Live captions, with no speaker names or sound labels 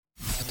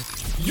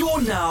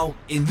You're now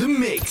in the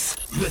mix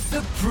with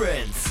the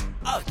Prince,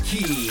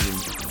 Akeem.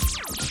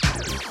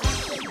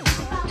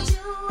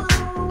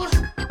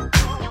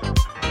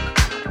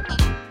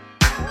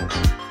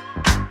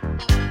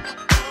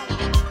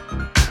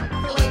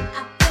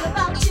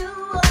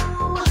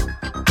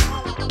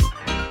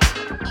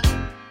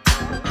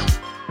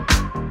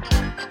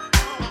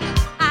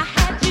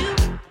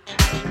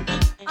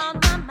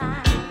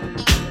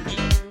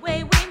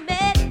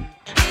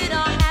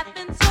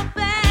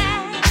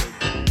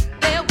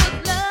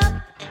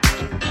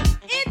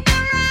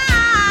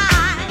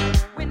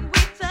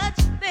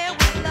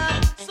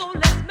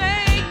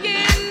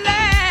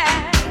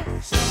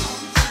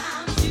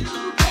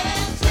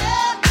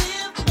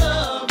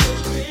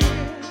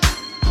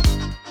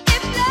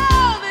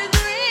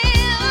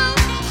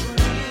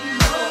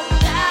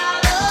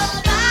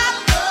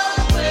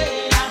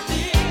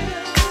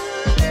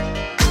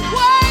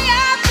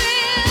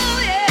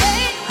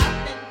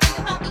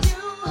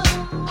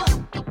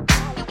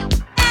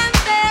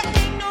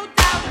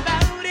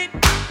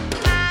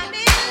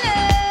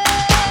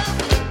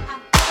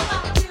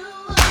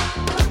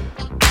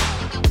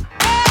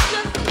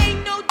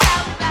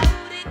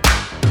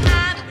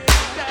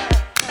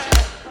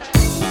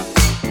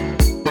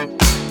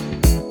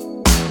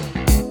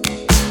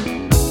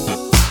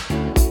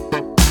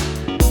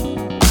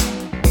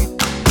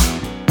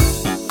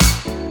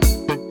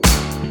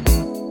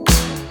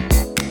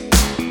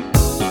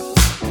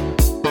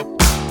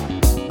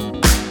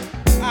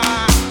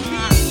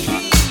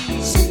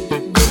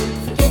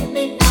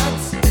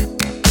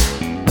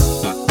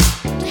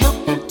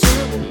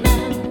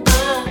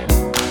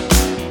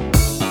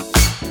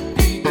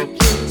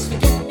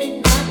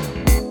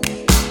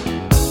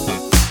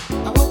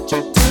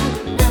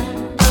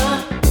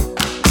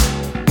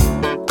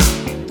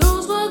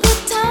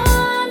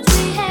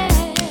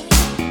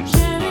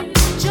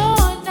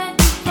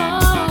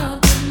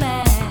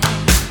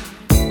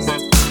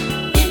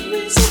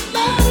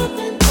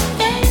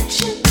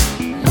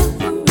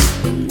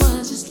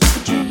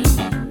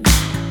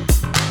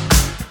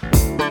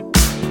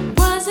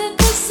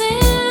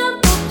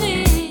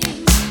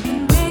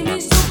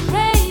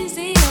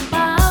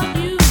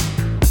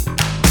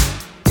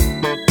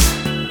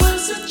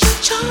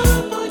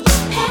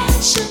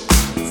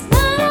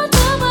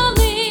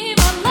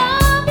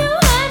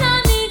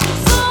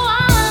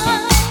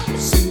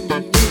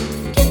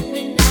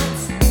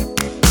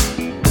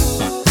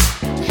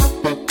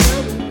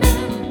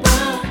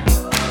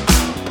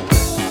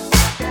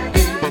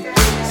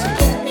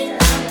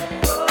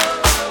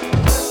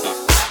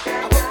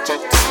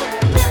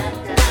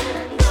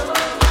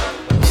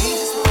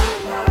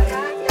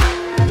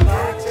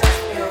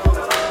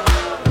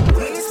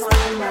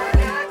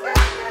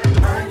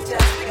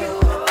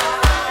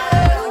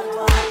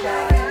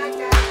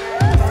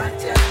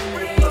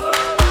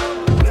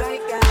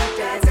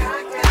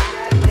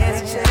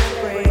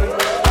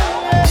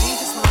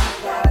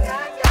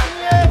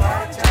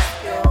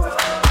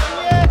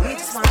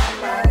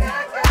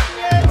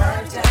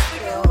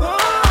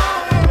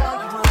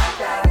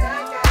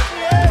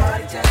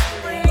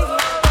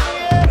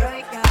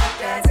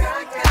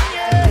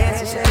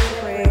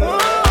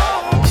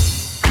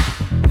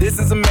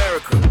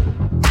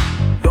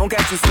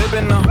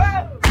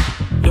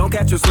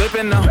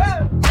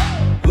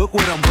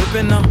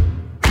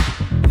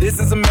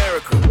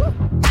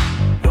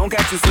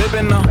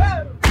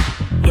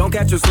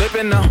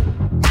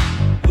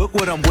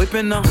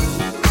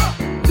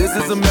 This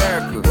is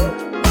America.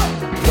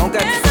 Don't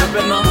get you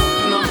slipping now.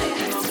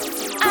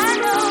 I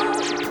know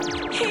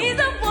he's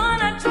the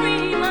one I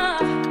dream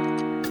of.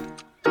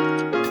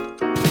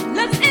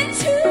 Looks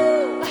into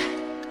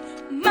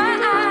my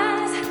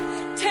eyes,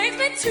 takes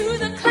me to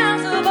the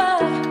clouds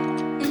above.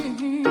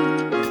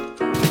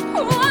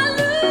 Oh, I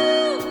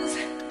lose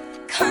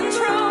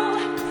control,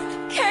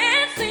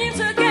 can't seem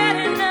to get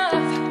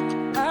enough.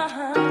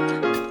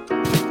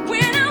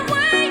 When I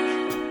wake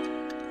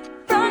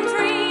from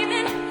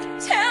dreaming,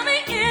 tell me,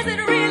 is it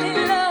really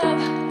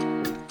love?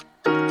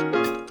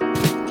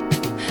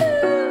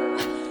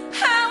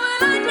 How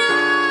will I know?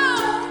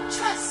 Don't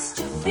trust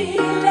your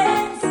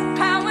feelings.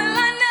 How will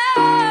I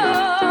know?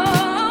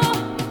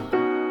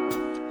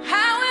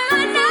 How will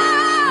I know?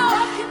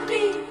 Love can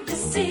be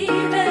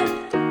deceiving.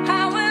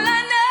 How will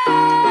I know?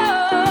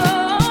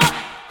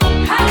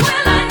 How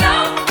will I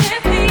know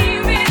if he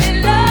really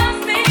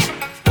loves me?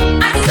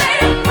 I say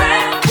a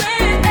prayer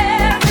with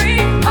every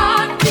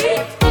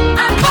heartbeat.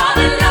 I fall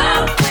in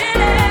love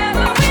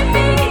whenever we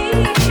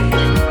meet.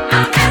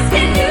 I'm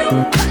asking you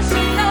what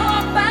you know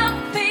about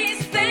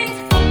these things.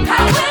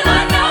 How will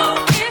I know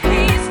if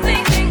he's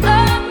thinking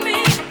of me?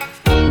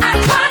 I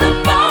try to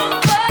phone,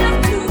 but I'm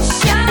too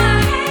shy.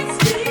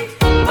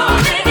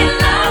 Falling in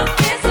love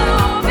is so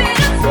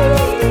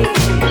bittersweet.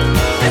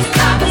 This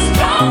love is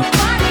strong,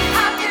 but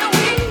how can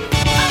we?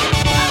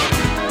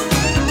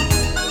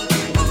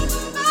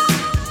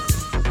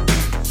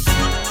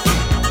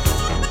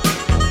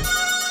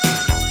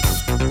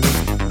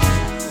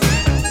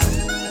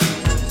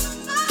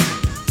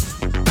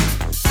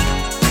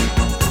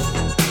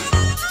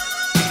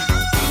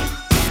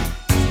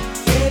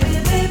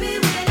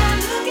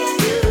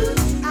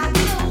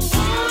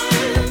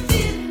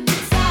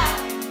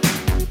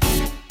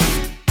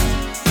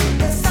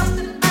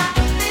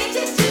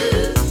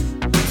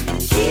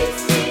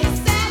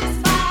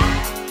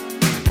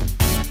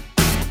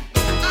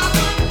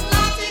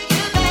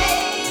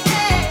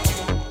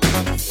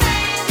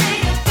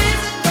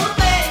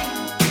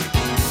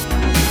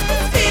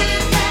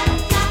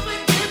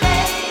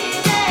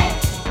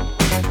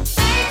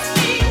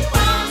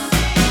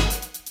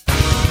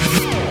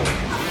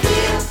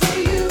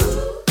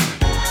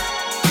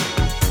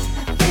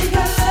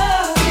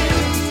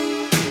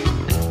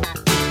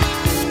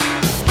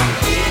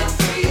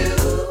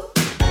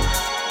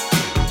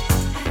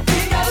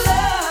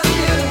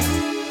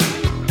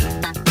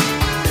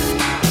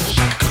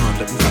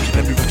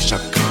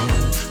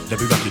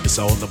 It's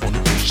all up on the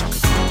beat, shaka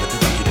khan.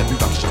 Let me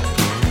rock, shaka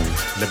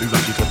khan. Let me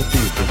rock you, got the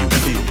feel for you,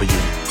 feel for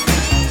you.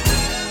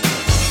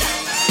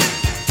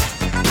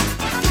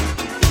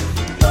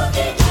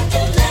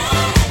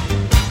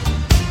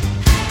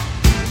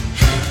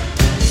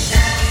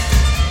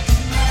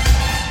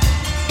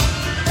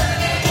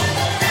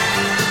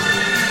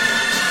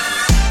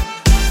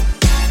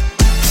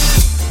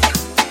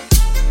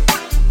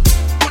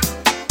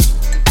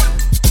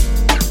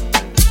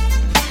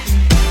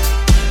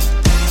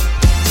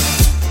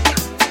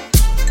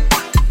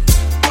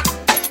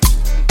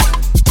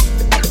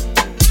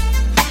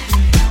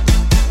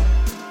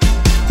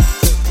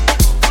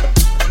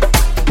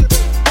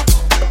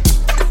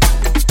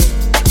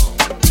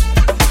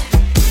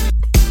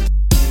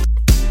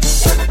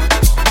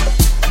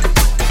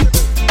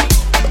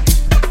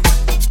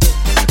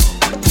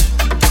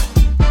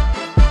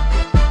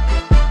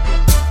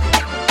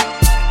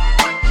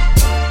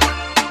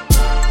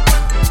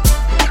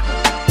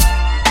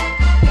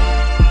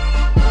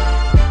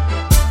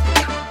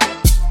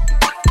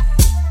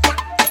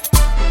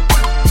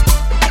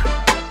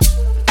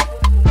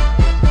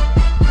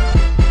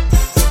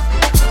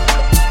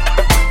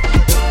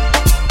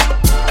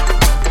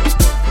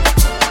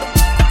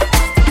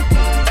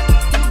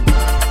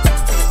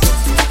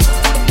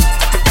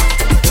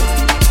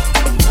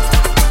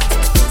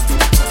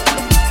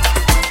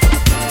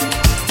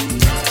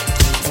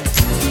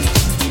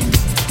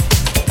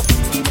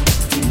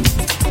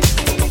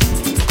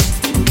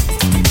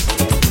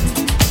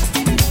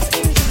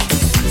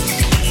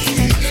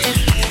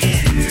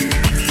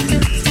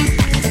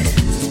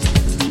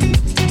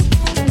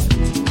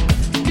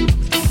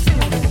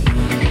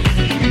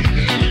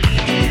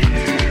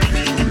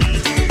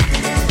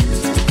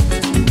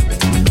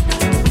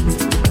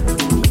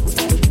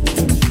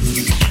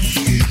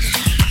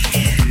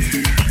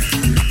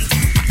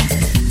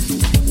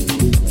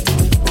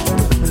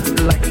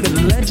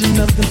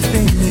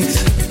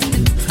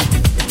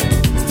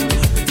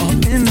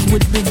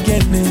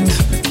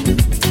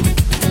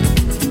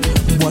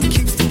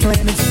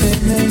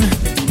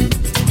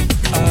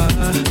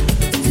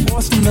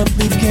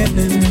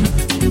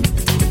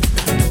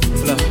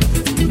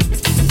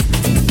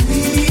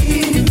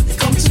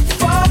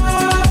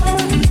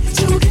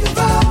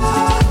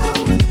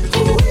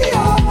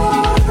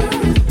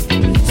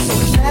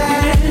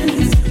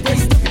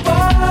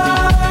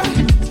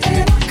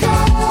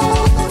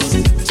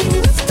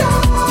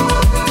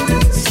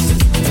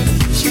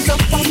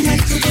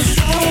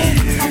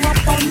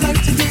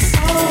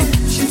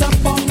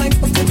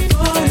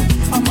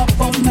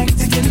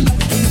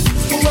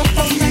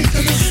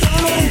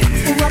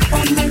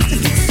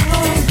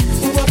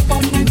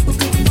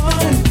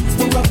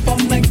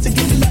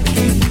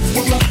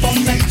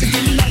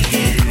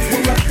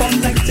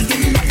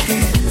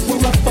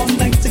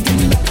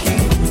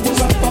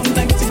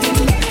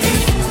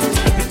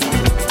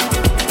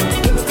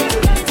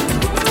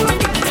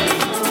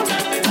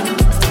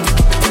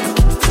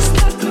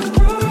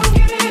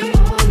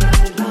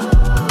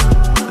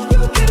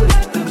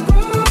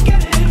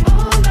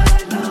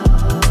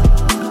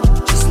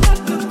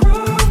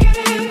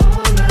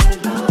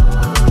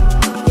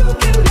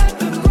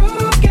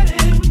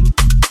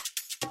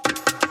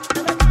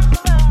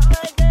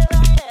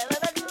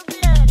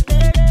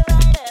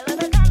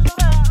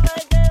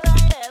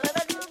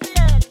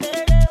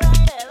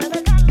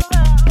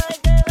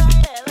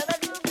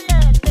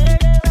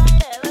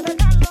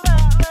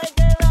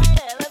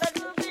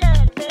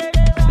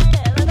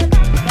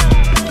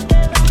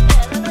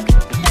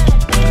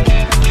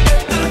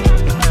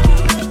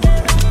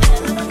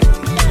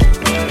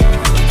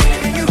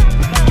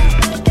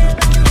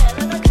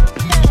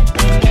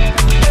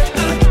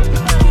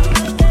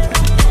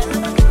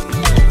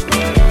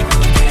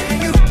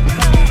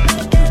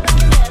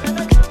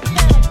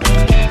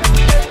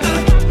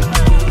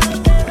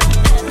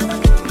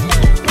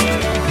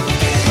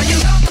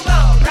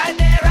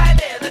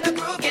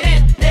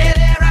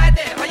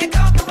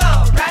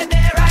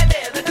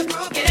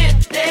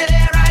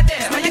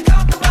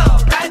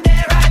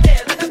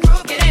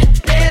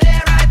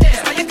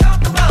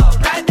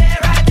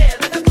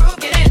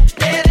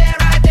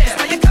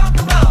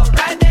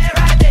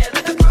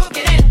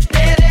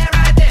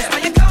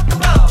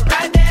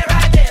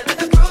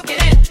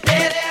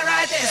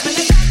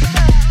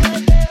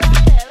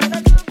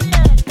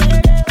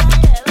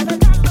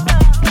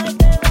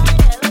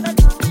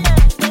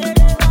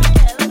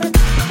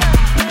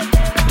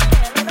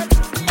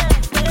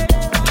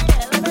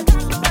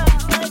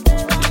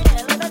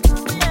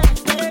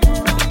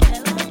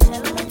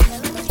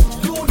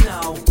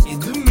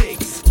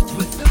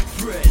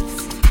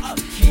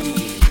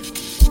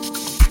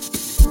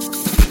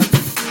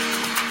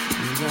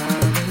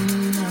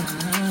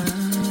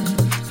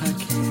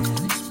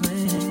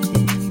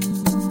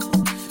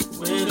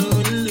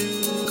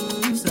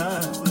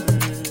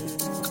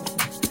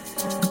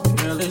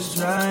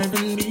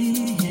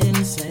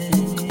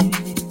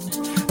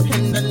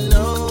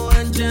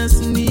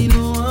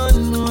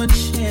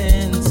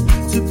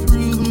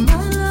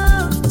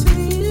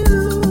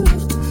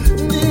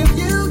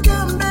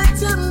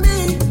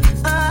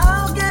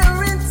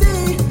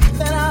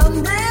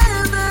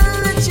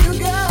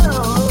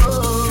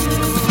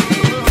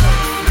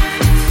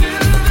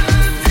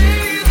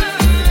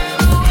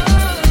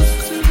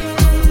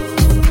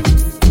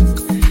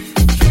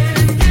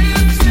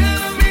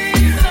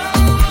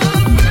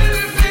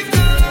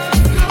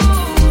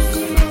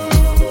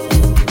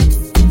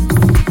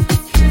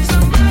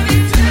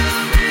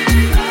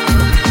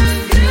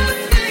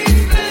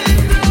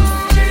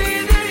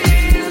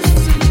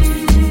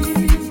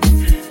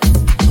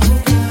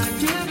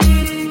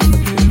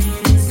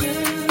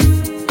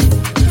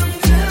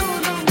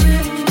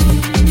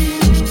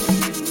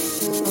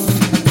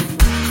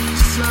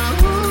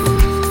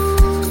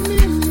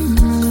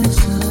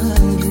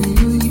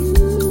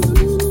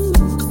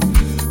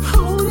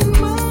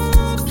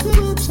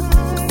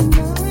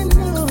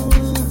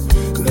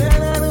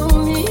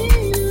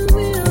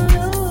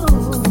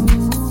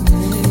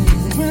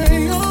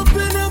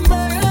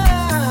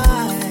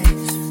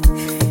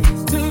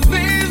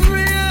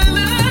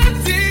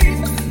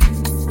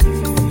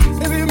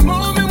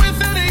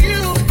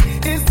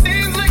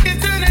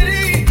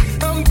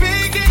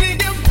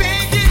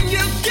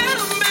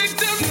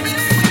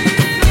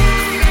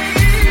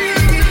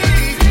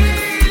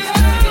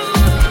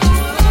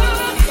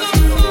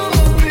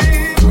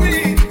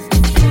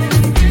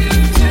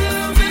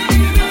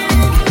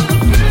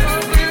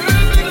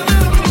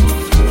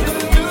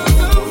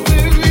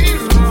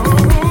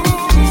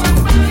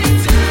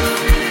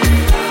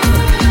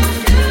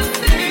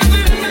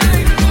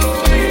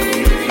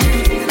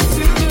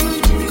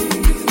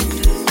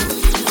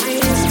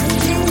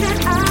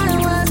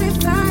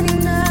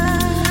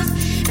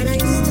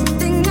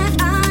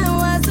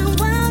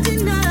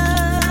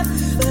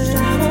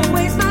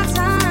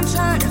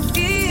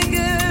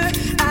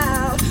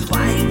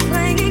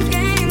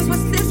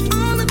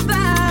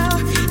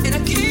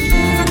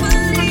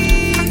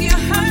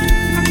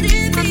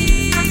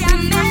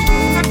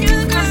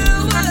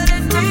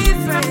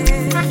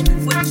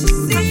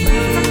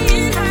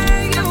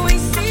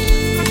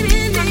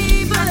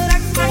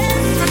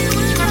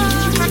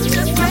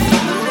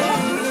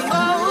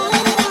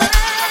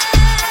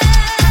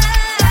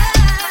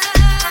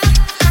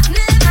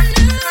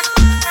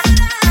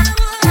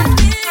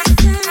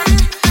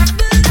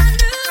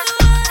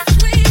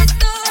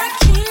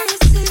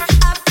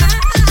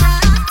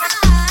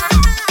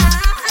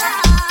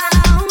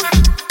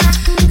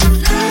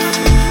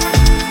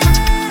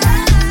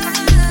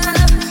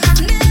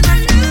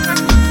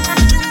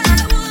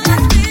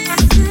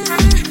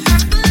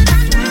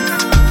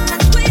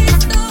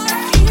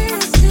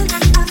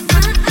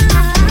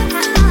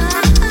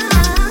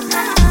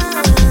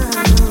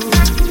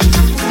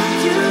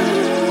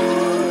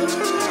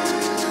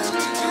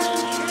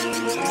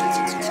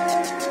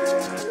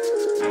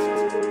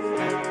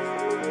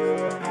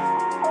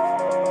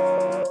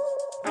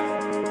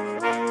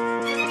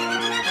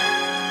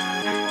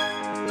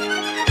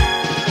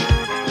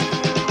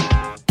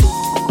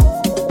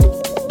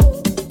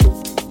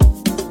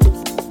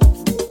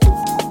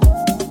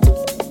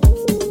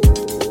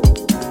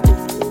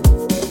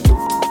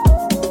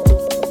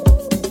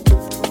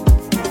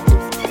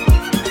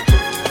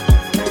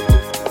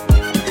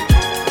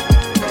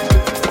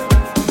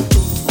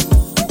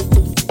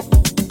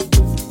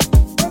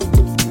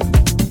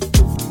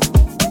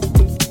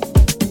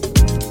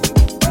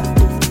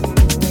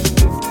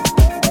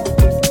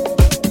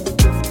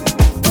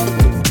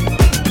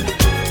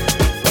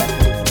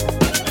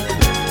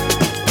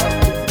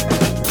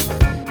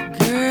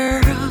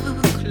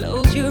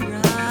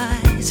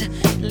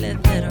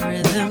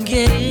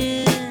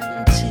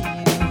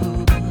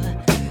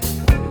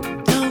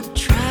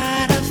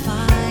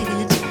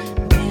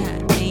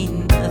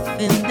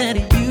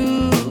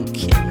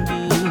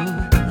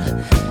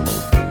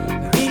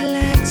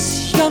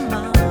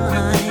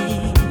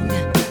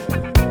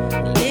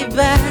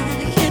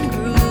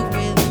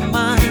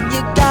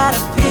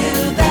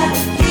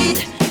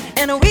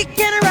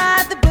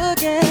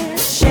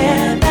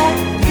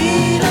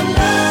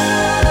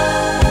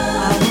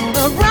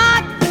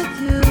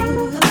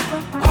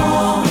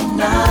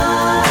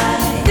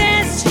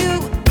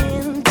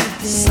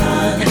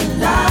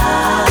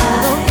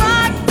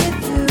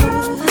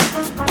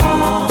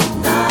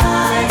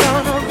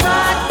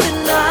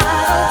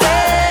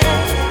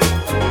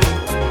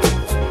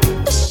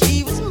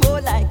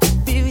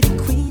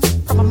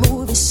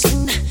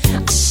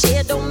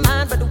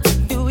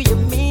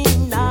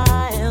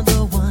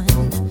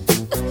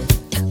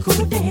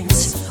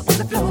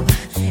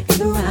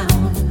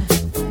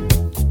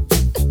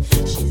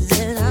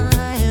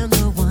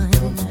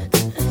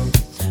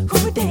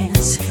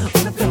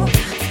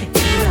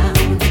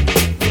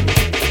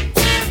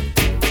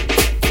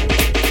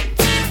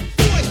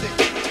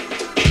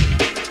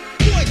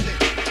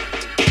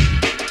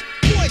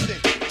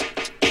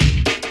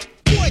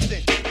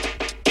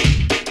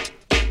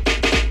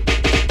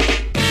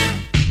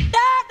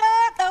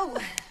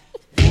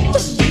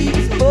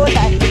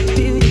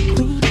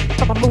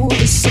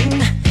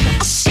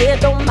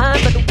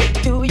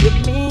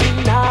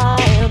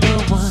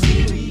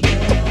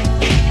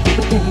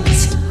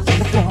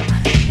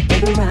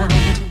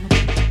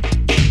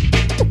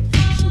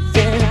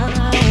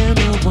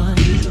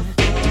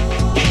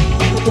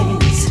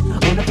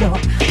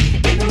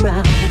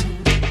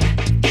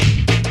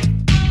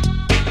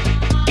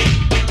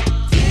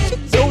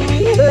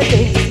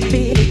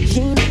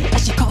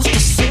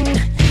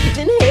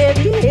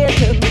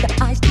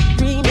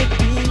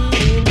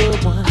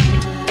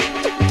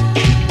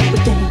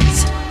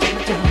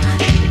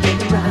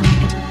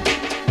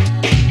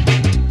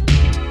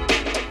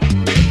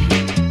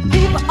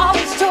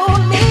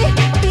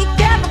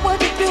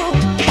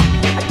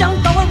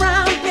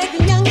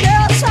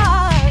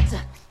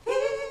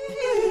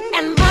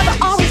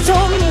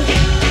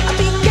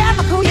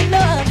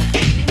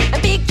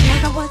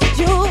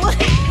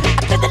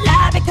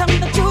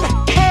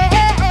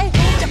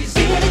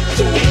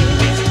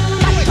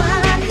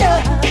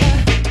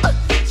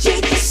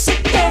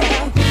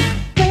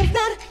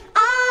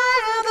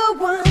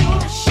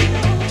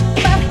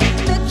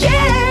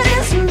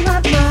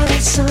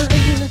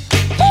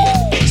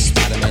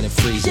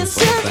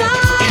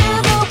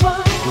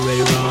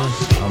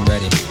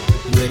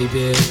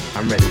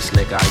 I'm ready,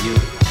 Slick, are you?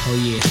 Oh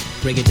yeah,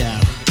 break it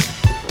down.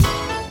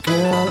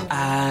 Girl,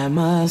 I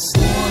must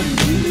warn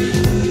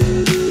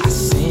you, I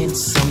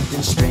sense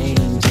something strange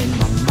in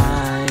my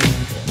mind.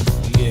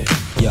 Yeah.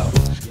 Yo,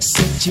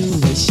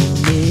 situation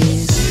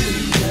is,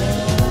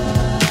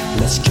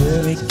 let's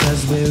cure it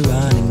cause we're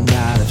running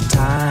out of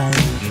time.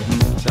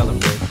 Tell them,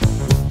 babe.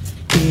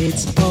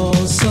 It's all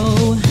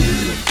so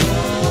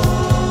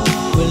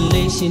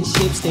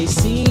relationships, they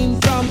seem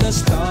from the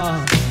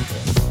start.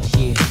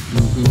 Yeah.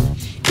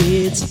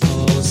 It's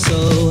all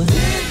so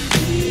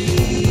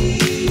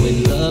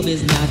when love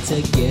is not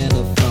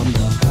together from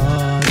the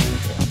heart.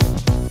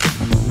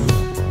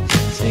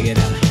 Check it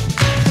out.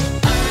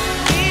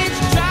 It's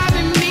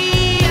driving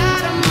me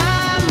out of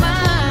my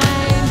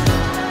mind.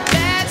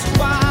 That's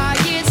why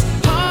it's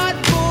hard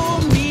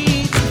for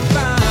me to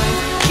find.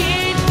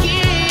 Can't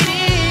get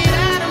it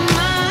out of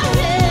my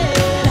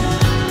head.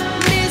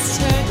 Miss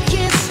her,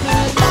 kiss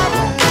her, love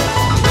her.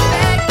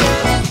 That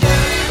girl is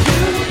dirty.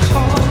 You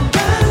called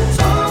and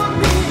told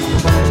me you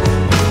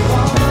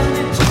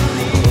wanted to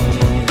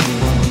leave,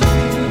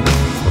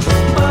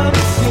 but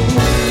it's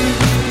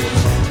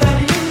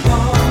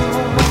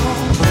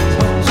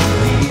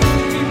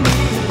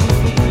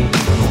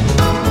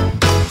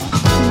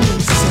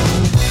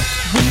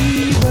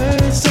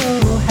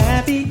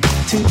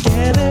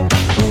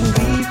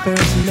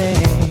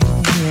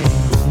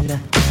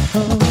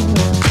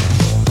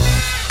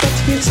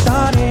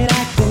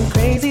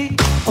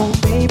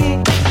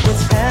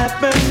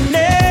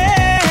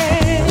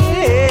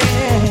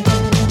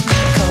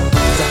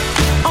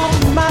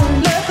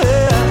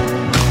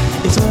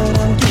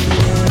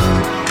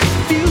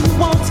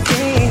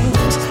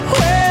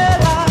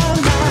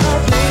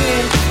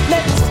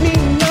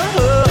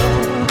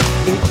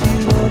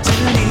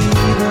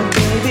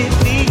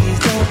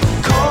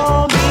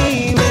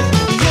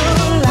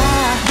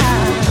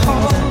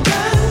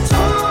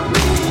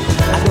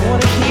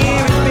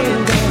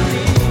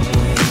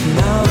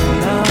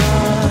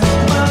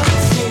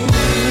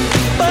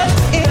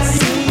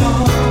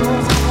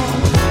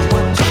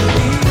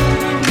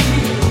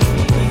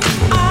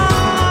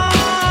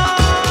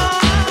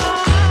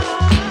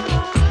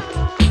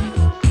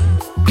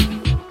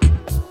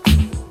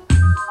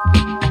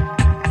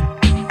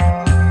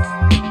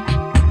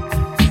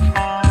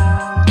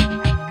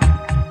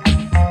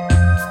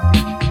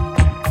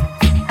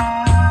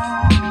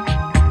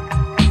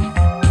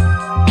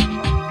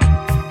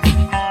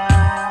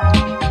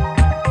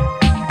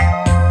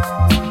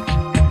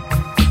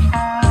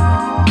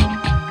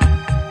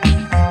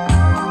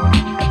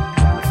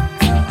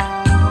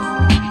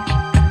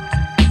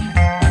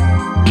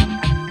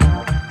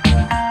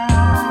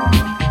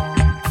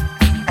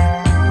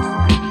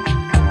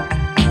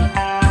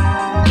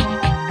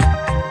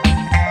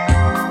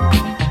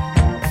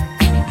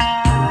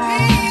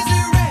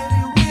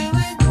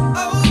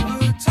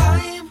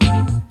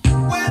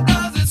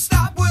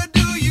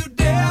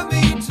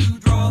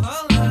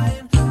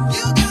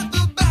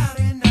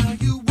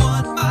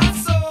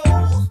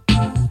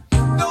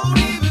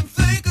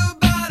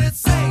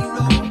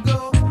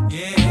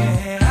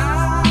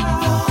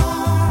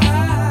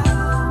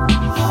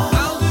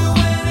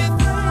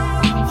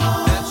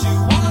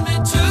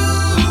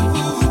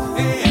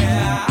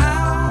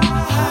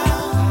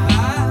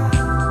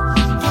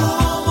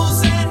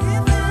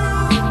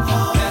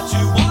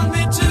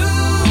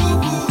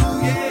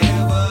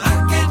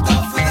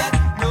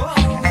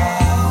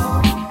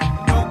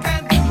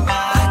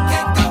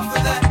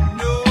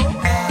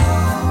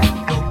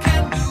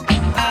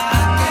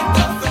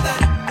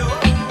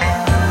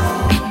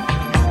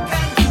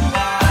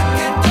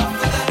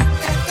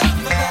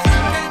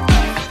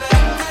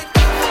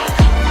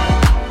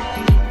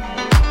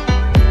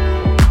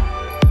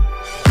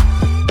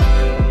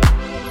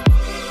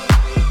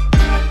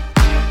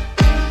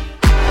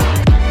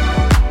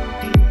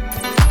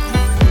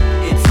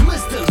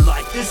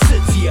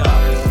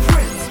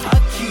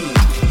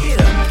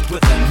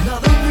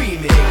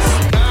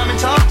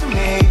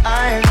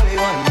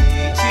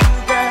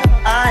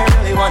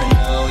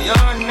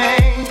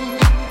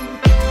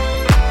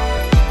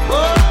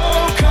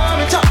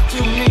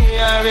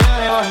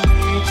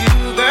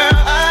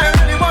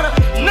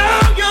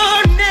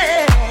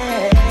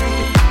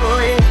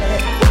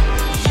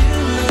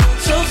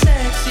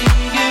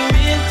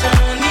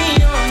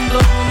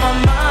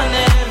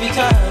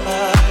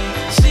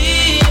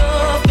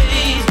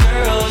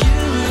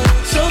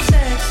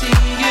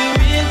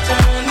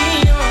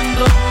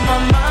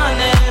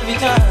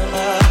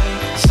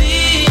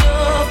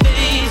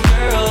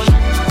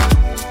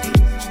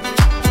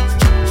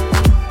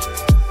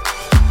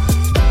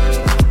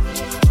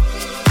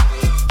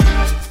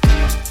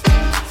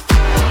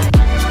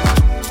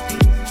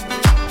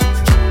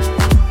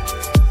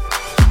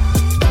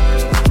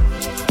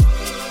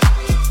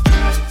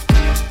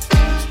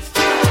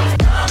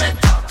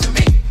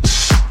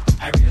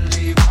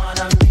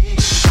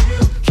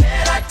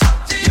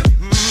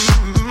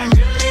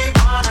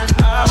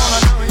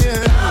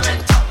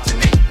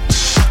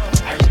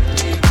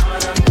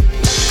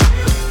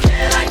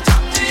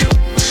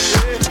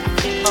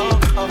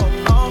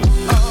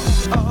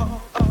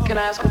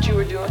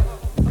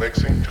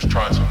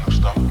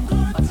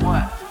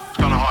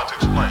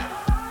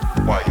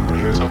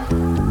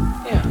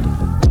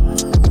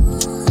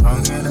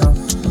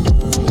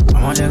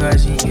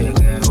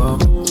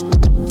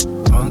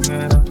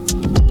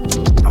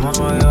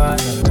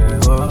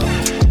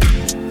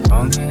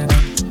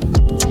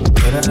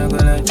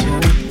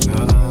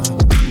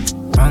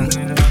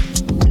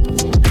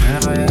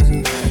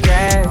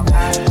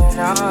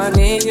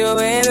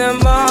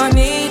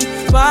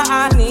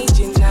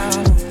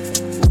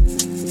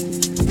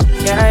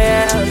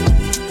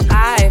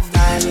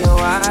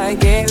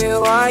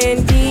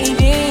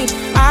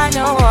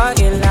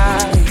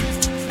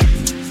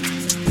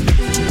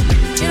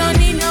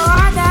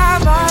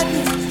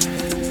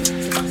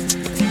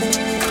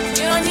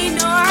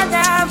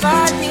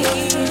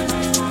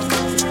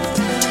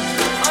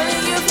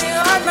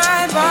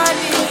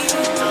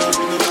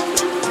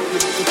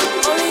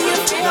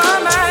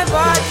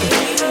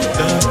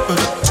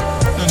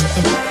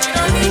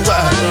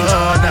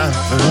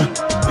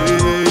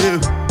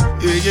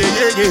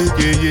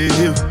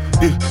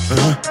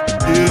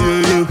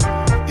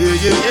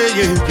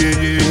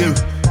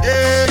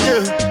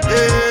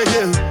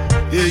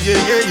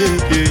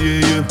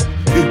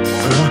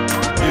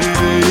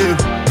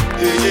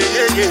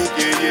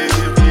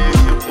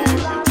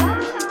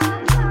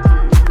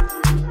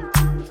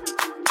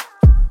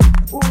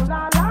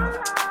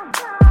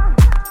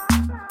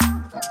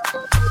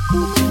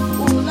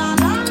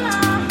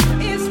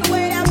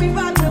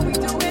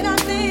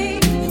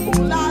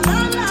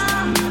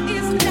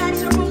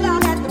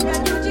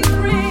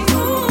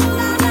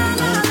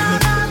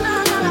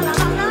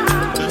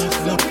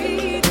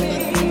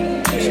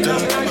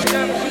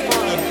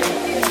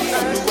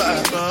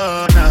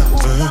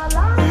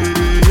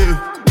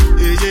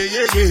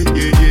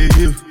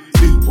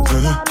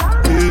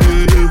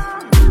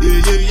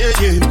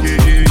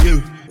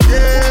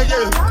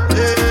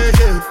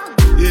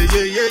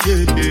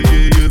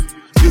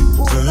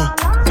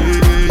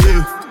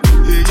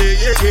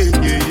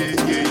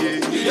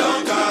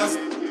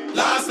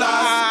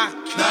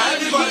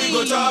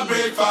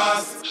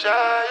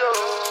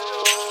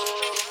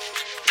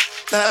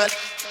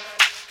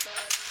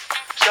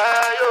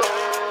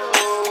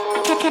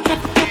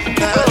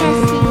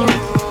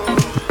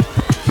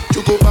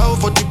You go bow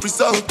for the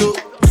result, though.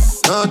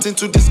 Nothing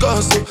to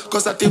discuss, oh.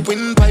 Cause I did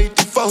win by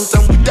default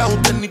and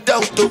without any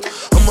doubt, oh.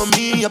 I'm a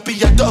me happy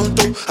adult,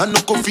 oh. I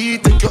no go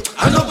feed the girl,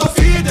 I no go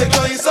feed the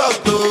girl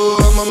insult, oh.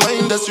 I'm a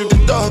mind that's you the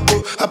dog,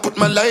 oh. I put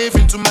my life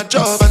into my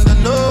job and I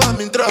know I'm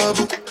in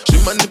trouble. She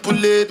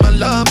manipulate my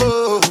love,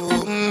 oh.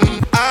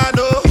 I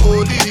know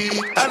holy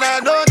and I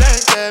know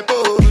that they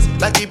pose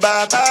like the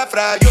Baba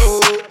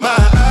Frayo, my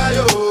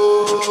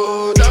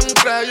ayo, don't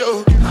cry,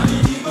 yo. I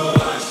need to go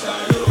and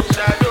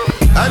shadow.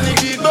 I need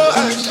to go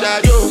and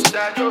shadow.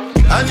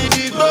 I need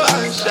to go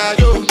and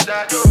shadow.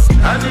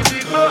 I need to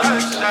go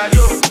and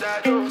shadow.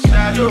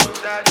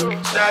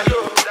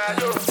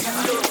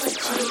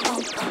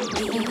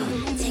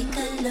 Take a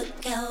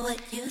look at what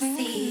you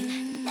see.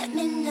 Let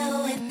me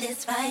know if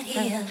it's right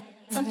here.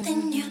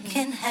 Something you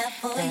can have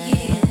for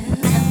years.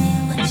 Tell me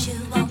what you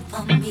want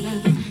from me.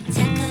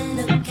 Take a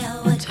look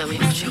at what you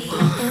see.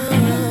 Let me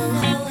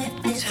know if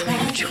it's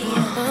right here.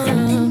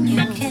 Something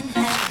you can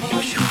have for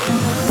years.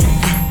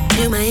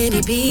 You're my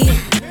MVP.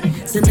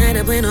 Tonight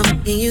I plan on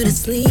f***ing you to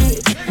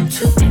sleep.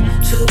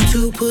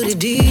 Two, put it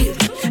deep.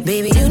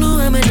 Baby, you know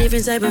I'm a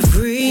different type of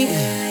freak.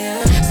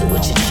 So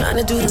what you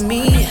tryna do to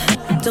me?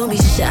 Don't be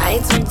shy,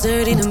 too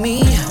dirty to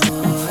me.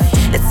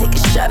 Let's take a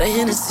shot of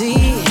Hennessy.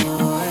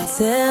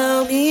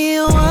 Tell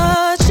me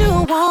what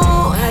you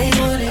want, how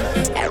you want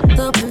it. Act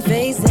up and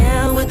face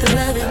down with the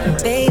loving.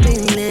 Baby,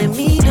 let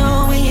me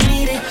know when you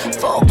need it.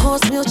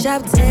 4-course meal,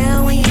 chop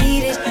down when you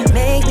eat it.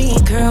 Make me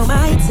curl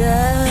my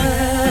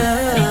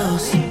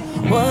toes.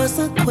 What's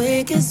the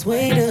quickest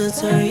way to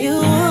turn you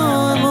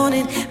on?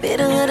 Morning,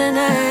 middle of the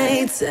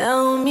night.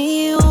 Tell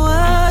me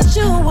what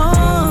you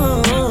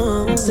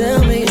want.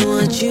 Tell me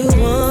what you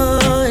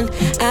want.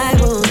 I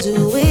will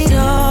do it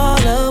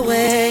all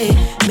away.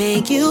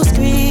 Make you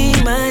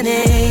scream my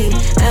name.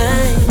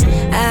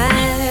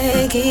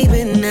 I keep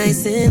it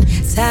nice and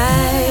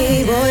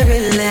tight. Boy,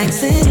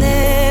 relax and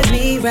let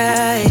me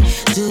ride.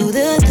 Do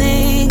the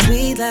things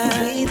we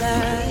like.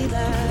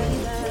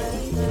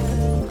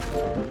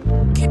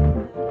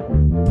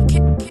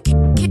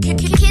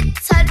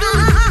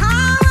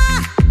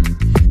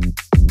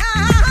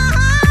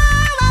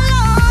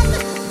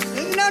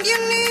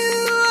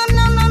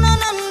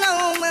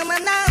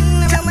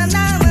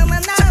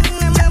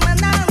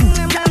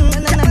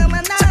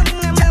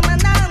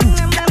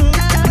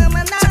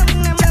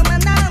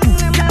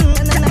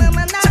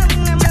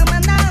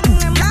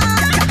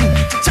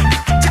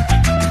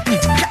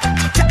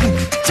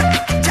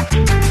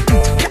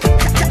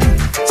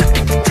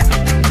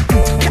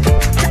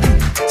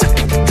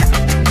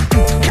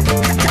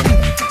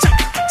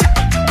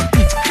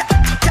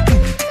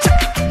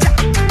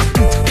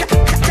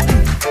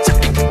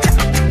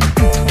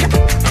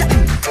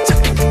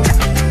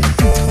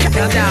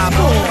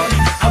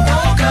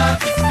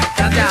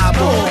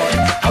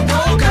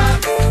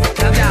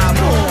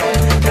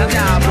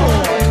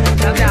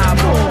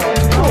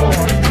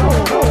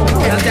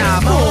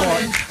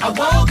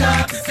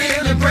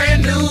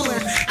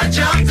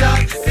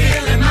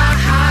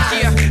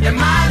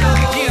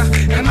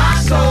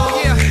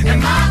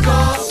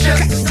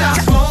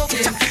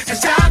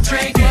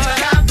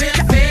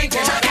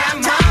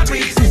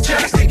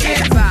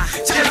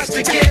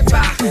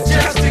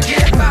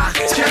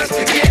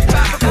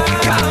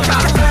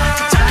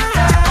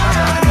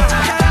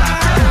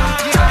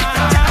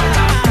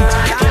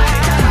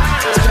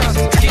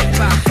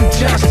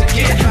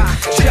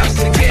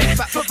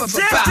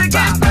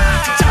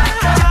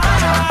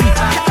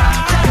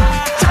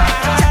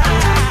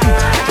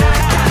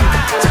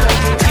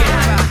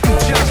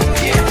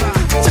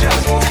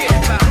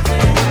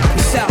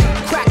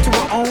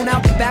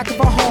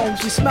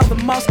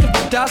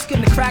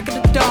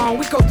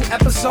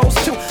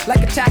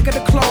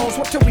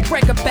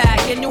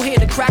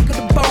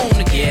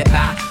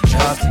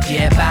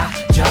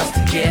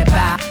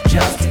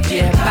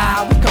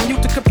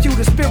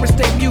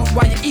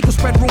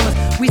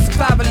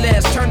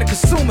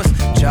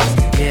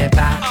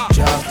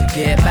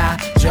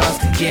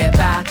 get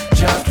by,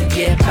 just to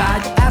get by.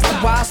 You ask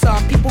them why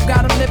some people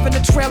gotta live in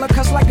a trailer,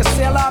 cause like a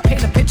sailor, I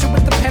paint a picture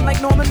with a pen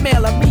like Norman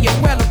Mailer. Me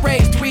and Weller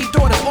raised 3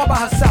 daughters all by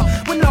herself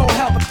with no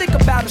help. I think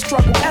about the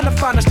struggle and I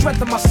find the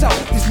strength of myself.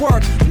 These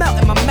words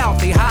melt in my mouth,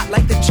 they hot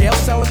like the jail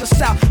cell in the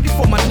south.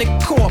 Before my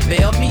nigga Core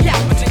bailed me out.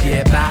 To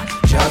get by,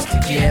 just to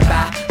get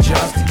by,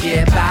 just to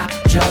get by,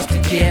 just to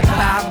get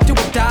by. Do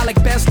or die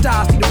like best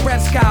style. See the red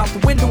sky out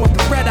the window with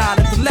the red eye.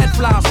 Let the lead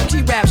fly. Some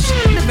G-rap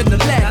shit, living the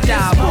lead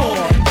die.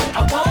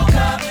 I woke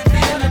up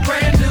feeling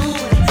brand new.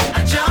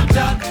 I jumped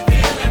up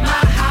feeling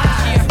my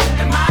highs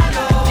and my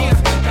lows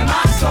and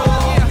my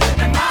soul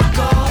and my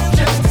goals.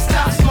 Just to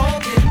stop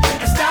smoking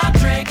and stop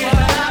drinking.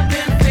 But I've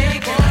been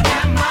thinking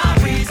and my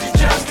reasons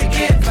just to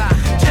get by,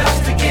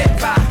 just to get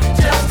by,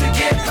 just to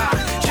get by,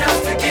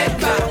 just to get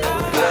by.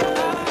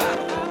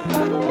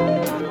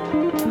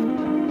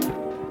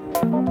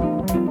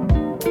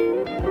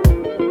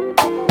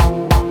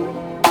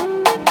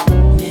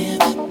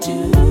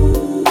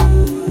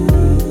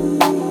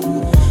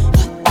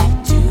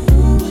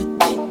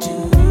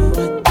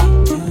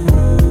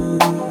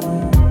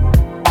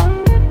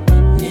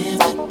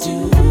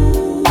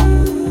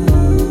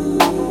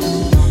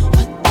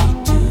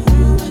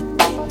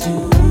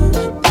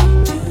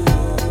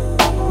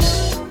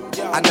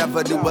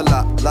 Do a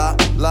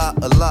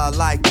la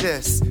like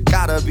this.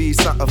 Gotta be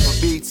something for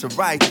me to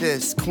write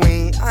this.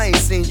 Queen, I ain't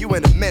seen you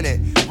in a minute.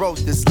 Wrote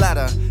this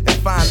letter and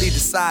finally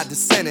decided to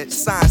send it.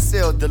 Signed,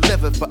 sealed,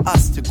 delivered for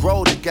us to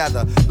grow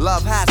together.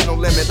 Love has no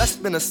limit, let's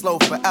spin it slow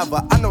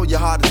forever. I know your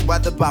heart is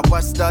weathered by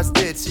what Studs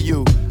did to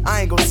you.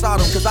 I ain't gon' sort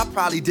them cause I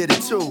probably did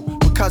it too.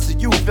 Because of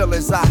you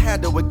feelings I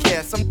handle with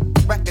care. Some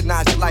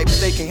recognize your life but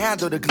they can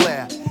handle the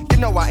glare. You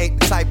know I ain't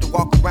the type to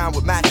walk around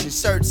with matching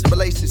shirts.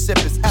 Relationship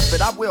is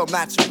effort, I will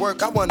match your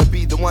work. I wanna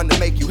be the one to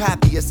make you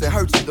happiest and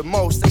hurt you the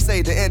most. They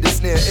say the end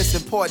is near, it's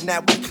important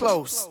that we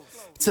close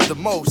to the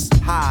most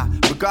high.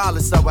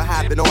 Regardless of what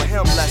happened on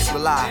him, let's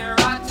rely. There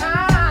are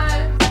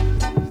times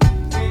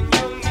when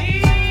you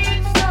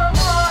need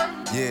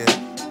someone. Yeah.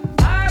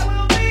 I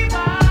will be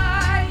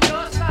by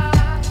your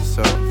side.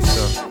 So.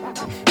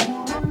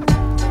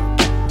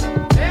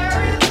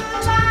 There is a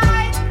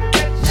light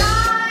that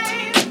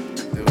shines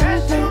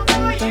special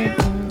for you.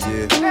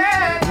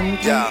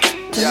 Yeah.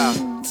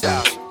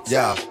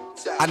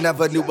 I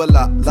never knew a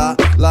la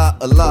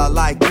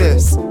like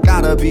this.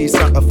 Gotta be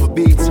something for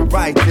me to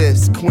write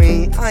this.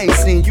 Queen, I ain't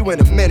seen you in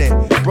a minute.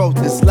 Wrote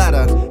this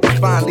letter and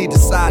finally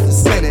decided to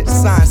send it.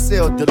 Signed,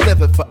 sealed,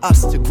 delivered for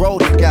us to grow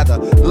together.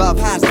 Love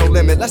has no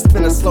limit, let's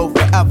spin it slow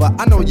forever.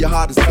 I know your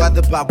heart is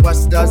weathered by what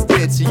Studs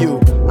did to you.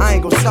 I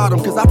ain't gon' start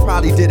them cause I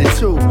probably did it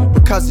too.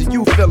 Because of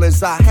you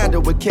feelings I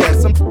handle with care.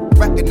 Some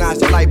recognize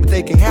your light but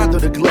they can handle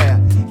the glare.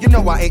 You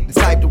know I ain't the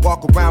type to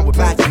walk around with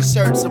matching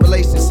shirts. A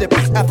relationship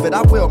is effort,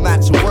 I will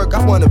match your work.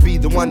 I wanna be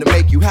the one to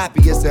make you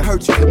happiest and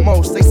hurt you the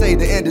most. They say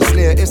the end is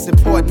near, it's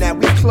important that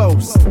we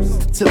close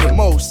to the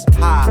most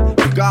high.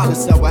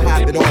 Regardless of what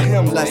happened on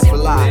him, let's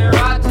rely. There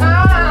are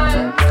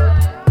times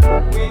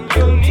when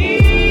you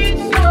need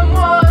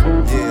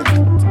someone. Yeah.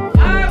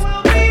 I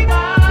will be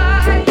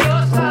by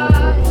your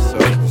side. So.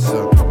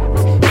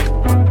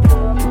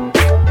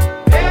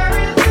 There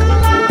is a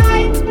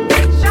light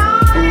that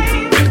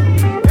shines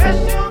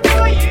special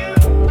for you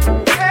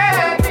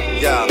and me.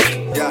 Yeah.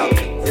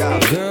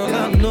 Girl, I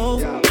know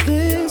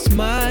this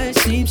might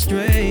seem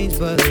strange,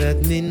 but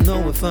let me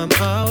know if I'm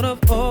out of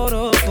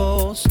order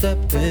for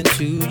stepping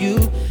to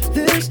you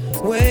this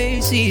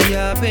way. See,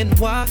 I've been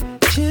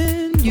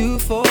watching you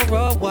for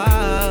a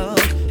while,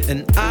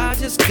 and I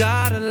just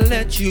gotta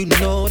let you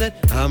know that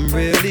I'm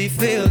really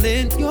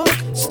feeling your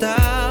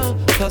style.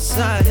 Cause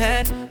I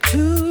had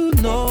to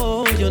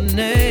know your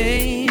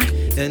name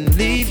and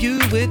leave you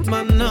with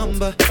my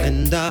number,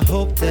 and I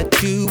hope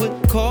that you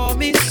would call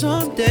me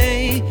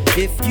someday.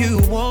 If you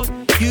want,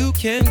 you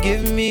can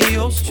give me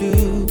yours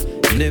too.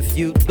 And if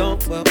you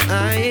don't, well,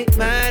 I ain't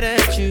mad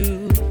at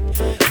you.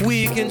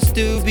 We can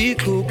still be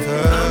cool,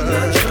 girl. I'm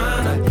not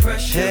trying to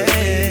pressure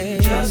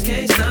you. Just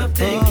can't stop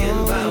thinking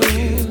about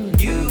you.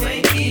 You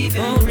ain't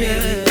even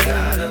really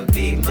gotta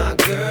be my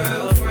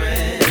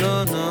girlfriend.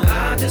 No.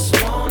 I just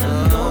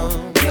wanna know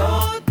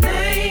your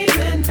name,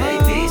 and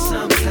maybe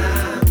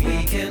sometime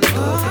we can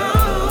hook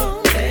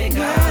up, hang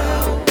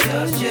out,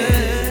 just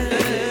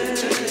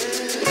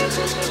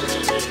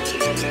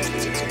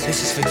This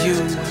is for you,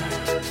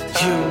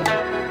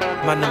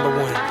 my number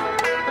one.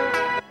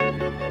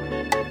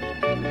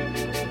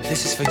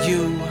 This is for you,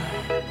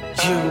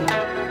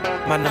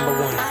 my number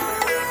one.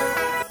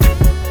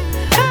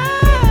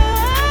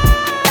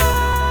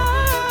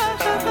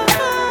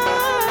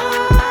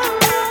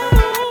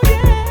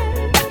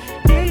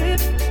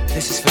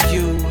 This is for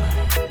you,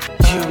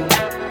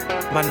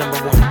 my number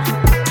one.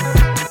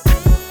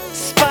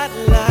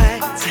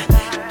 Spotlight,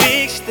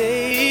 big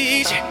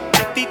stage,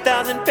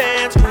 50,000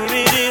 fans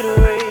screaming it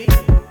away.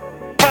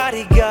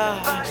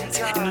 Bodyguards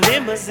and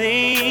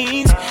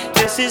limousines.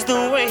 This is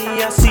the way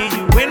I see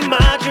you in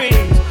my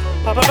dreams.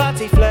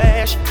 Paparazzi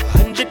flash,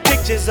 100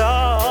 pictures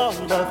all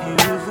of you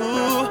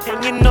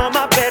hanging on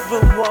my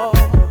bedroom wall.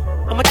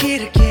 I'm a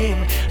kid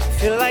again,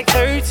 like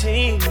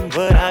 13,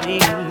 but I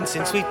mean,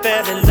 since we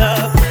fell in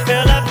love,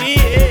 girl, I've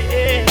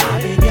been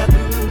your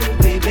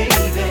groovy baby.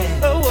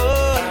 Oh,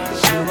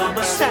 you are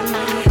my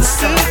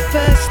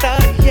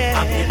superstar, yeah.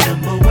 I'm your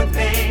number one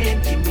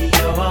fan. Give me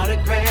your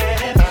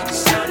autograph.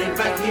 Sign it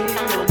right here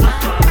on my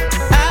heart.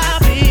 I'll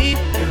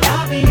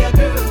be your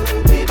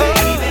groovy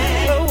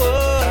baby.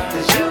 Oh,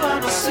 'cause you are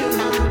my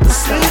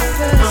superstar,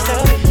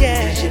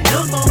 yeah. You're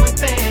number one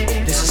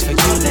fan. This is for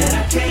you that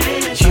I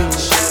can't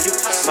choose.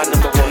 My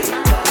number one.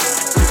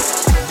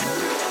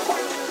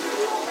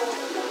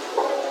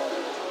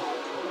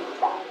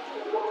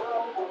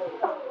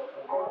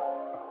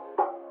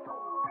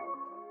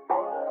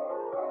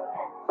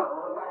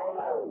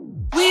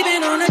 We've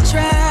been on a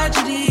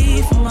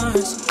tragedy for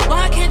months.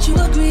 Why can't you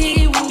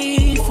agree with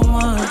me for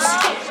once?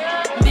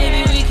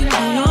 Maybe we can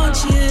be on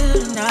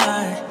chill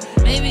tonight.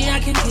 Maybe I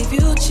can give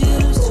you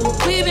chills too.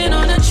 We've been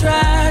on a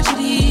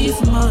tragedy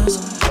for months.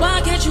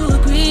 Why can't you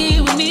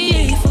agree with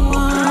me for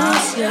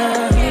once?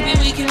 Yeah, maybe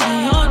we can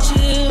be on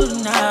chill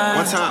tonight.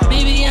 One time.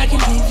 Maybe I can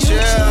give you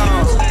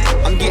chills.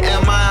 I'm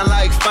getting mine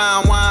like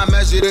fine wine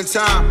measured in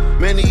time.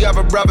 Many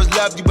other brothers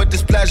love you, but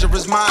this pleasure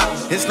is mine.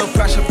 It's no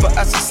pressure for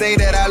us to say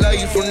that I love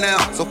you from now.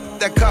 So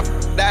that cup,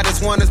 that is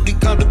one that's be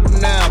comfortable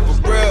now.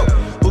 For real,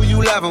 who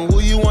you loving, who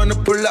you wanna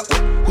pull up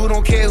with? Who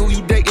don't care who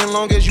you dating,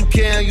 long as you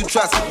care and you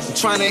trust it. I'm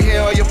trying to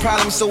hear all your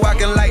problems so I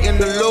can lighten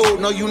the load.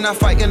 No, you not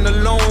fighting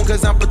alone,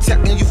 cause I'm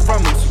protecting you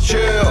from them. So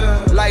chill,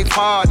 life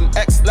hard and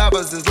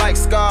ex-lovers is like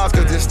scars.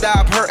 Cause it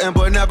stop hurting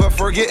but never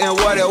forgetting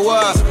what it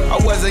was. I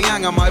wasn't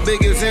young and my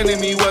biggest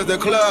enemy was the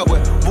club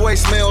with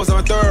voicemails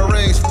on third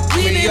rings.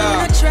 We've been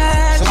on a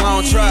tragedy so I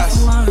don't trust.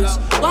 for once.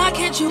 Why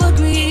can't you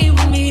agree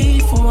with me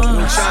for once?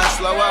 I'm trying to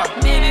slow up.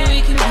 Maybe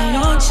we can be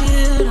on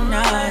chill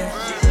tonight.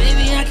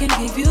 Maybe I can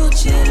give you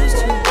chills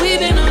too. We've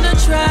been on a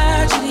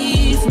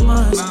tragedy for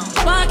months.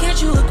 Why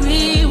can't you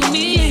agree with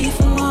me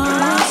for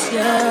once?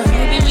 Yeah,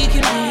 maybe we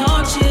can be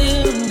on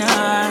chill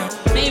tonight.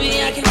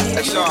 Maybe I can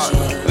give you chills.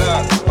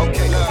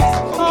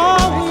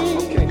 Are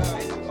we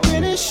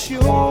pretty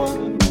sure?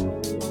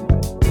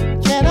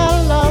 Can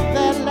a love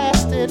that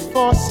lasted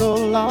for so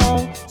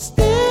long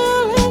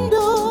still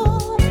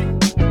endure?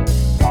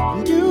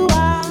 Do I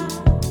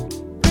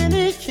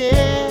really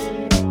care?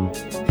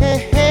 Hey,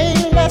 hey,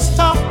 let's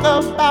talk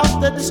about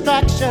the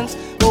distractions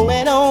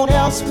going on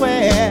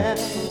elsewhere.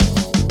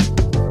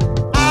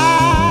 I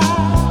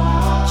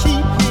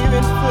keep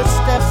hearing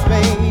footsteps,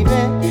 baby,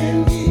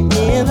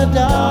 in the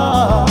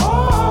dark.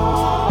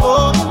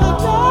 Oh, in the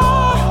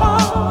dark.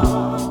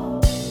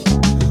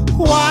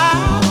 Why?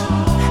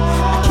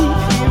 I keep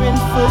hearing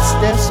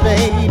footsteps,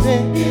 baby,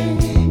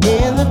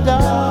 in the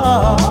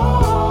dark.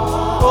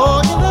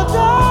 Oh, in the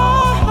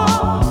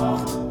dark.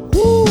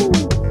 Ooh.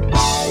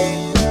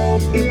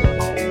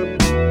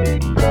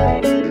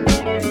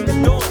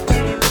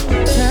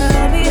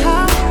 Tell me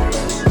how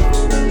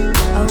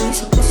are we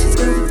supposed to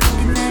do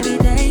thinking every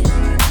day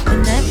when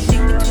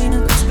everything between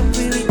us is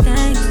completely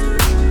changed?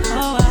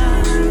 Oh,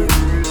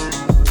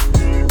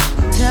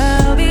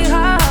 tell me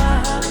how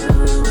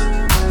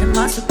am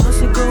I supposed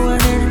to go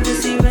ahead and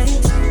just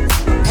erase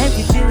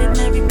every feeling,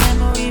 every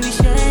memory we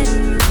shared?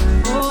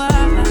 Oh,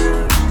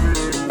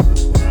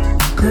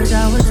 'cause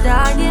I was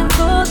dying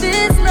for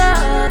this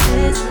love,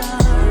 this love.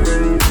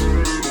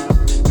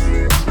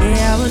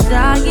 Yeah, I was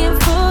dying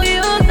for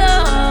your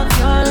love,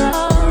 your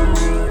love.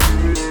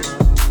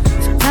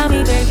 So tell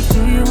me, baby, do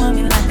you want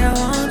me like I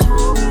want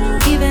you?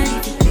 Even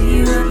if you do,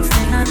 you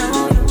understand I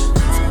know you.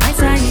 Some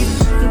nights I even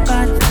think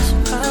about if I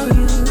should call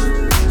you,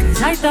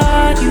 'cause I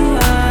thought you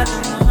were the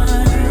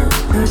one.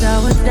 'Cause I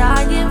was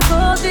dying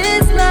for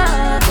this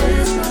love,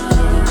 this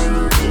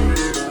love.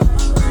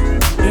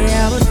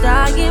 Yeah, I was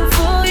dying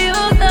for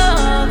your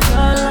love,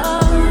 your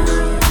love.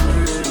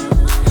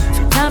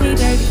 So tell me,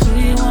 baby, do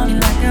you want me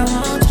like I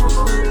want you?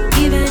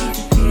 Even if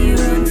you do, you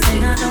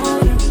understand I know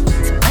you.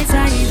 Some nights I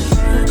even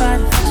think about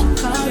if I should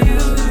call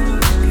you,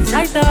 'cause I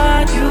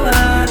thought you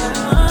were the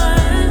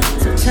one.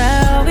 So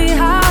tell me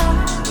how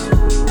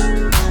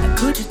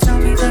could you tell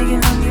me that you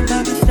love me by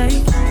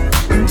mistake?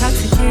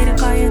 Intoxicated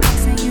by your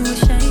text and you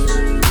ashamed.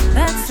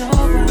 That's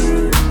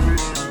alright.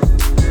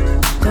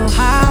 So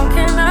how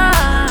can I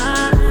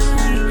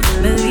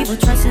believe or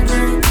trust in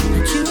anything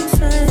that you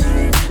say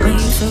when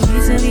you so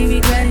easily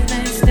regret it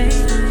next day?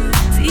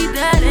 See,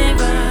 that ain't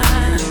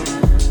right.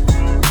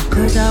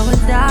 'Cause I was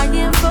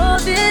dying for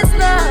this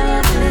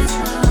love, this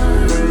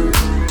love.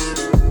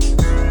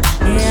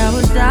 Yeah, I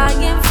was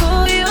dying for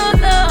your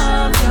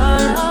love, your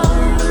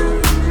love.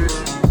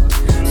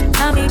 So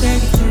tell me,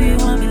 baby, do you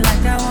want me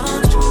like I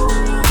want you?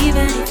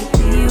 Even if you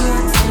do, you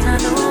understand I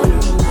know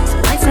you.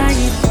 Some nights I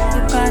even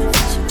think about if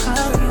I should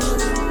call you,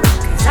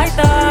 'cause I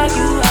thought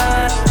you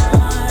were the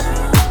one.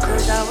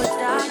 'Cause I was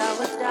dying.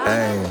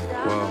 Hey,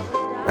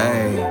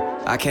 hey,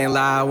 I can't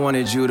lie, I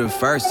wanted you the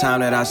first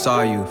time that I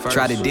saw you.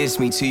 Try to diss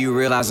me till you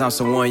realize I'm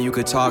someone you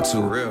could talk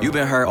to. You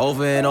been hurt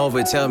over and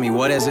over, tell me,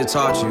 what has it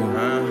taught you?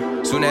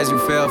 Soon as you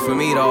fell for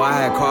me though, I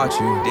had caught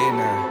you, didn't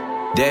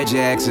I? Dead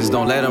your exes,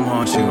 don't let them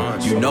haunt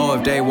you. You know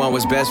if they want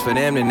what's best for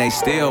them, then they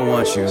still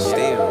want you.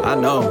 I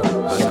know.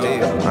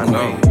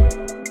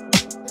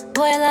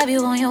 Boy, I love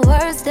you on your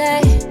worst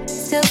day.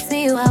 Still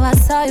see you how I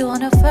saw you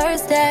on the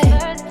first day.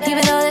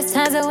 Even though there's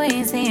times that we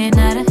ain't seeing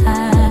eye to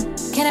eye.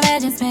 Can't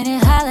imagine spending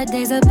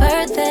holidays or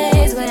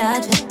birthdays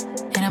without you.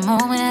 And the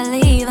moment I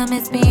leave, I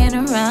miss being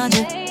around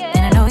you.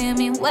 And I know you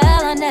mean well,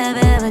 I'll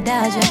never ever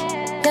doubt you.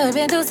 Yeah, we've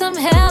been through some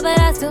hell, but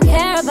I still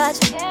care about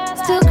you.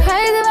 Still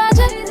crazy about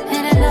you.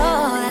 And I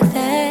know that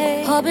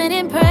they hoping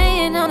and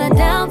praying on a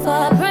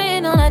downfall,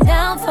 praying on a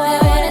downfall. They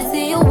wanna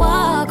see you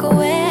walk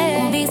away.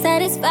 Won't be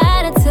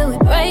satisfied until we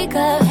break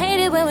up. Hate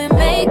it when we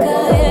make up,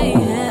 yeah,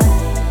 yeah.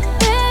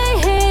 They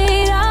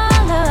hate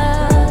our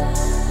love,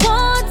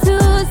 want to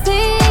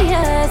see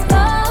us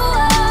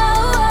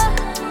fall.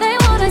 They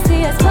wanna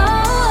see us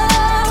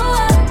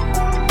fall,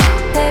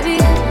 baby.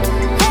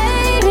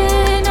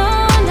 Hating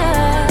on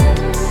us,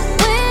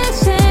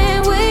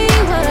 wishing we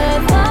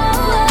would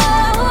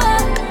fall.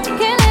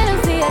 Can't let them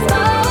see us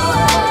fall.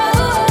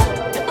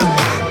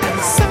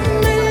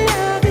 Summer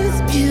love is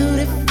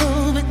beautiful,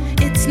 but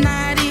it's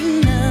not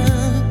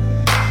enough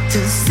to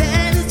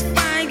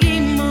satisfy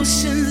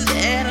emotions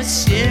that are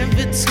shared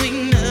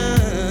between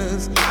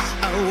us.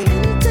 Oh,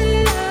 winter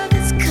love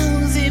is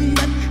cozy,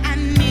 but I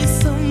need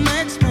so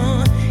much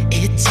more.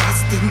 It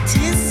just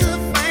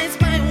intensifies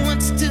my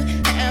wants to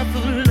have a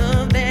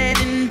love that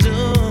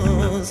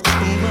endures.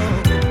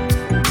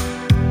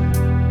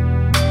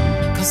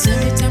 Cause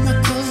every time I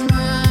close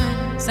my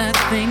eyes, I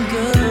think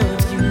of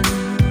you.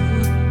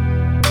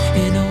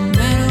 It don't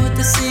matter what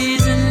the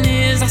season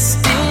is, I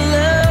still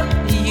love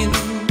you.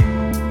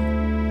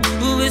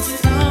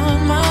 With all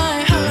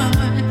my heart,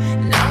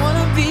 and I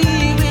wanna be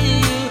with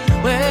you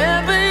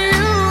wherever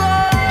you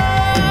are.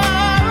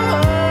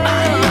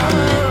 I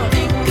only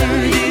think of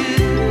you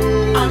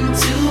on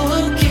 2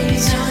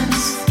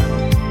 occasions.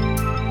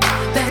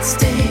 That's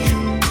day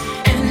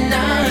and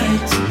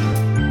night.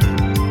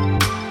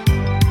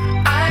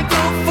 I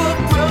go for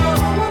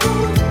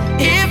broke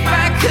if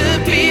I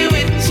could be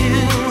with you.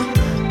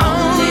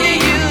 Only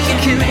you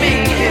can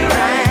make it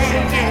right.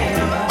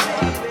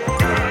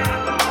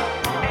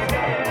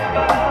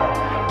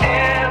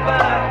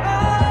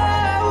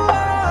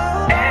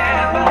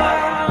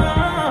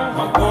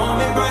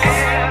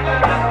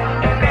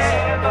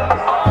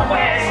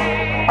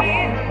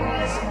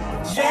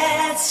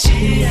 Let's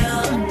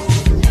chill.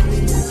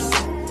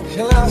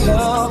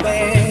 Hello,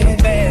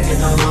 baby.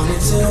 And I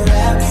wanted to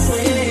wrap you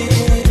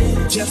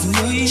in just me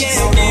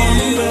and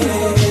you,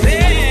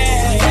 baby.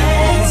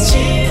 Let's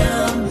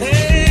chill.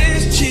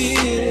 Let's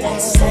chill.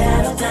 Let's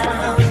settle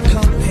down.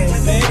 Come here,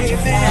 baby.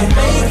 And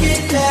make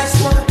it last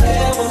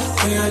forever.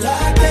 Girl, I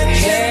can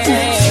take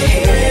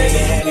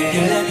it.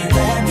 You let me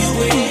wrap you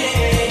in.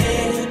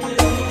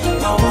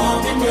 I want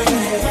me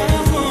breath.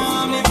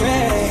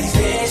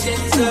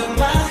 Visions of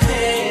my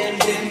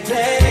hand in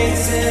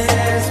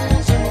places.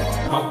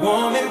 My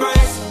warm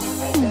embrace.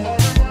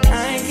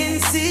 I can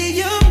see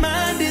your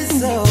mind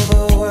is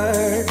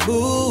overworked,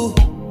 boo.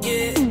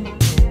 Yeah.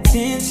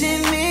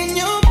 Tension in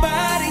your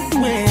body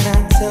when I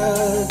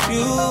touch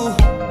you.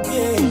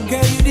 Yeah.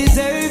 Girl, you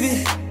deserve it.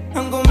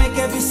 I'm gonna make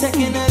every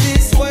second of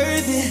this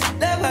worth it.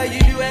 Love how you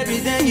do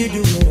everything you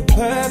do with a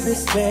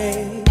purpose,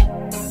 babe.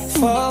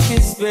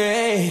 Focus,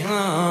 babe.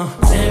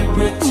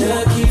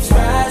 Temperature keeps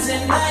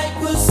rising like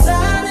we're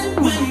silent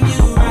when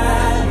you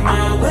ride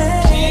my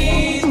way.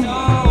 Please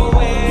don't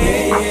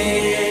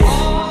wait.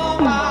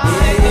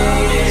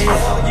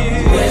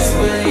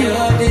 Whisper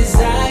your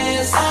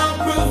desires, I'll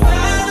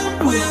provide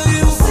them. Will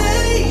you say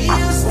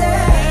you'll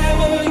stay?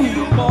 Will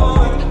you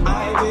more? I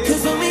will.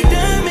 'Cause when we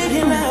done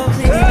making love,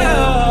 please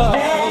don't.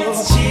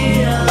 Let's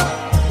chill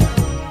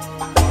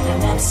and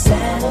let's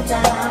settle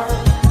down.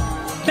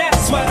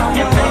 That's what I'm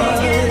making.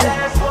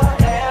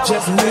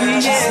 Just me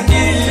and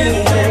you.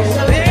 Let's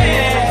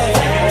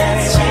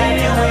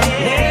chill.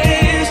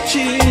 Let's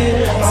chill.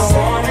 Let's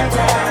settle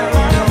down.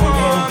 Come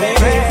on,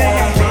 baby.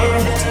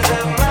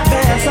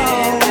 That's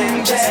all.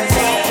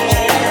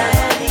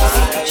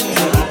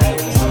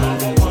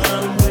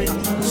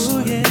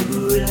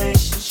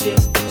 Relationship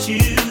with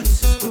you.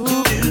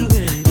 You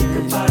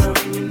can follow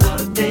and you know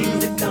the things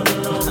that come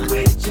along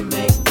with you.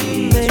 Make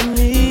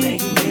me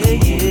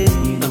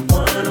the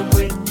one I'm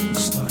with.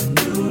 Start a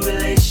new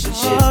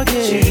relationship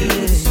with you.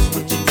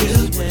 What you do,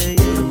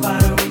 you can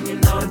follow and you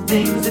know the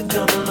things that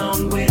come along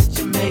with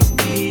you. Make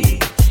me.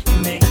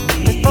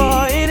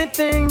 Before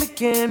anything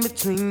began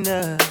between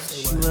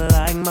us, you were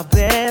like my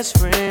best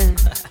friend.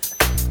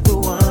 The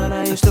one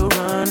I used to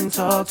run and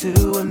talk to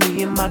when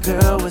me and my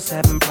girl was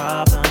having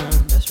problems.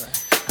 That's right.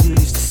 You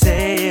used to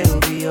say it'll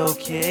be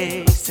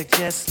okay,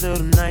 suggest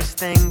little nice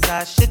things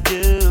I should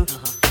do.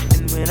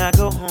 And when I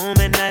go home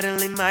at night and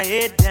lay my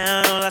head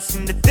down, all I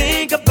seem to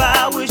think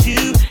about was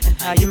you and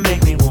how you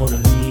make me wanna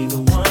leave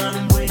the one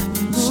I'm with.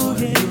 Start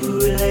a new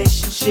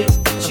relationship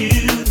with you.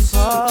 This is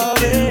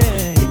what you do.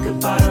 Think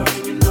about her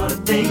and you know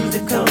the things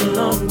that come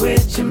along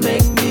with you.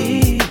 Make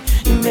me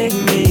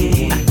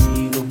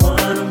the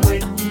one I'm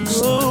with.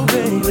 Start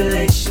a new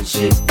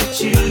relationship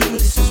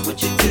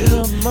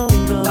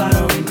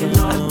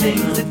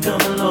things that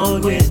come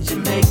along with you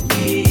make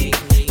me.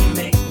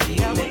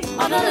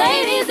 All the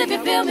ladies, if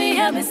you feel me,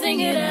 help me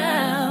sing it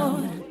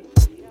out.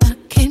 I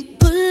can't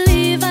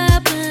believe I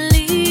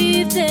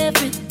believed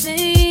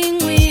everything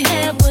we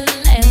had would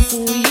last.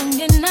 So young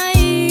and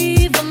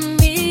naive of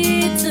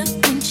me to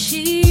think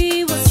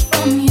she was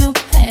from your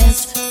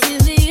past.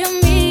 Silly of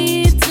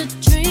me to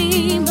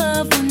dream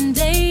of one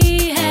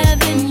day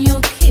having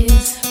your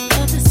kiss.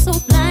 Love is so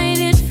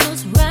blind, it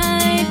feels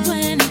right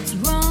when it's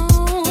wrong.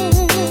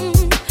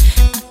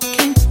 I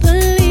can't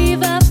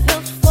believe I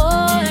fell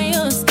for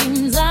your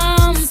schemes.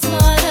 I'm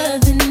smarter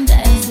than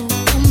that. So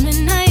dumb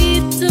and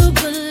naive to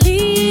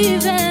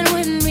believe that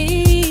with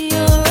me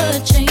you're a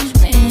changed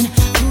man.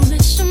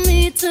 Foolish of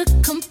me to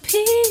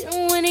compete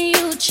when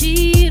you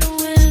cheat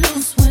with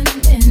loose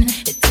women.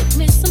 It took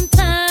me some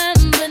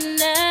time, but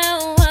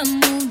now I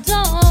moved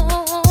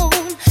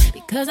on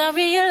because I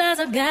realize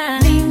I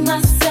got me,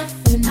 myself,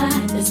 and I.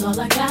 That's all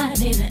I got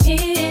in the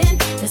end.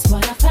 That's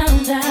what I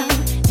found out,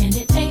 and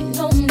it ain't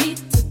no need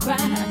to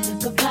cry.